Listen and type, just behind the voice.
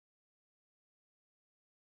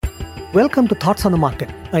Welcome to Thoughts on the Market.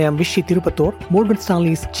 I am Vishy Tirupattur, Morgan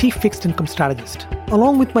Stanley's Chief Fixed Income Strategist.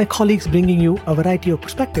 Along with my colleagues bringing you a variety of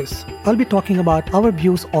perspectives, I'll be talking about our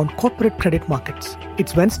views on corporate credit markets.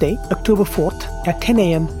 It's Wednesday, October 4th at 10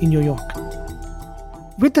 a.m. in New York.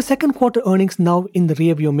 With the second quarter earnings now in the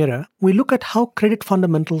rearview mirror, we look at how credit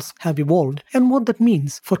fundamentals have evolved and what that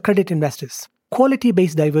means for credit investors.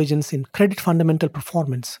 Quality-based divergence in credit fundamental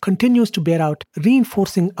performance continues to bear out,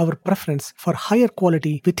 reinforcing our preference for higher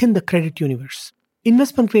quality within the credit universe.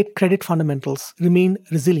 Investment-grade credit fundamentals remain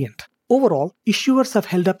resilient. Overall, issuers have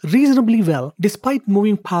held up reasonably well despite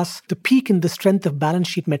moving past the peak in the strength of balance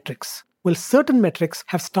sheet metrics. While certain metrics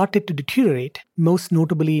have started to deteriorate, most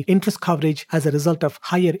notably interest coverage as a result of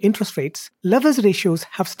higher interest rates, leverage ratios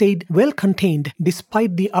have stayed well contained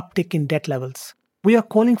despite the uptick in debt levels. We are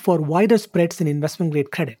calling for wider spreads in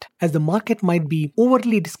investment-grade credit, as the market might be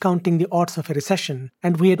overly discounting the odds of a recession,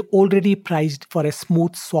 and we had already priced for a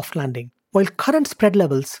smooth soft landing. While current spread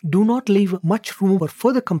levels do not leave much room for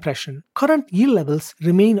further compression, current yield levels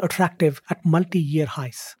remain attractive at multi-year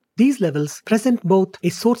highs. These levels present both a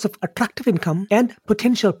source of attractive income and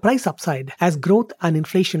potential price upside as growth and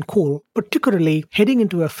inflation cool, particularly heading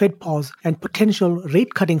into a Fed pause and potential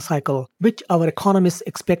rate cutting cycle, which our economists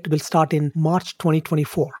expect will start in March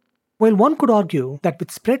 2024. While one could argue that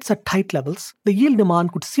with spreads at tight levels, the yield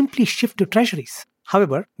demand could simply shift to treasuries.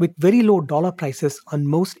 However, with very low dollar prices on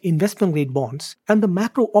most investment-grade bonds and the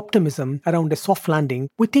macro optimism around a soft landing,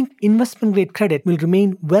 we think investment-grade credit will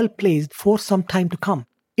remain well-placed for some time to come.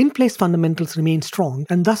 In-place fundamentals remain strong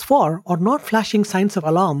and thus far are not flashing signs of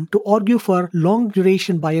alarm to argue for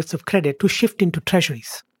long-duration buyers of credit to shift into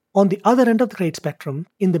treasuries. On the other end of the credit spectrum,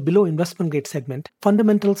 in the below investment-grade segment,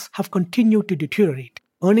 fundamentals have continued to deteriorate.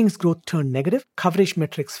 Earnings growth turned negative, coverage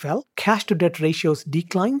metrics fell, cash-to-debt ratios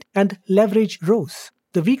declined, and leverage rose.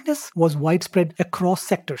 The weakness was widespread across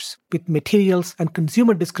sectors, with materials and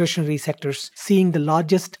consumer discretionary sectors seeing the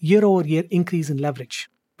largest year-over-year increase in leverage.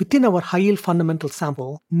 Within our high-yield fundamental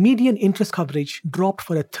sample, median interest coverage dropped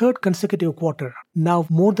for a third consecutive quarter, now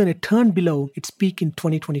more than a turn below its peak in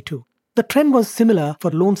 2022. The trend was similar for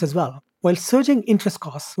loans as well. While surging interest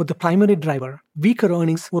costs were the primary driver, weaker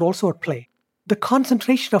earnings were also at play. The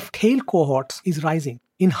concentration of tail cohorts is rising.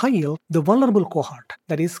 In high yield, the vulnerable cohort,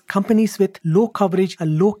 that is, companies with low coverage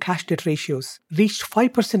and low cash debt ratios, reached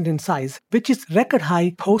 5% in size, which is record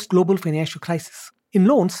high post-global financial crisis. In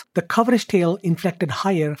loans, the coverage tail inflected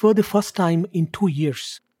higher for the first time in 2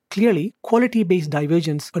 years. Clearly, quality-based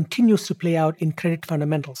divergence continues to play out in credit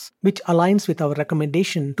fundamentals, which aligns with our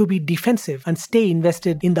recommendation to be defensive and stay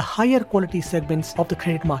invested in the higher quality segments of the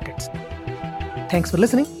credit markets. Thanks for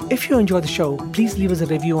listening. If you enjoy the show, please leave us a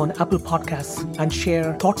review on Apple Podcasts and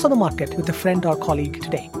share Thoughts on the Market with a friend or colleague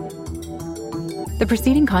today. The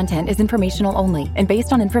preceding content is informational only and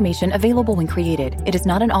based on information available when created. It is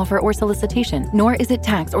not an offer or solicitation, nor is it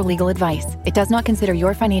tax or legal advice. It does not consider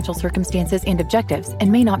your financial circumstances and objectives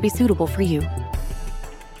and may not be suitable for you.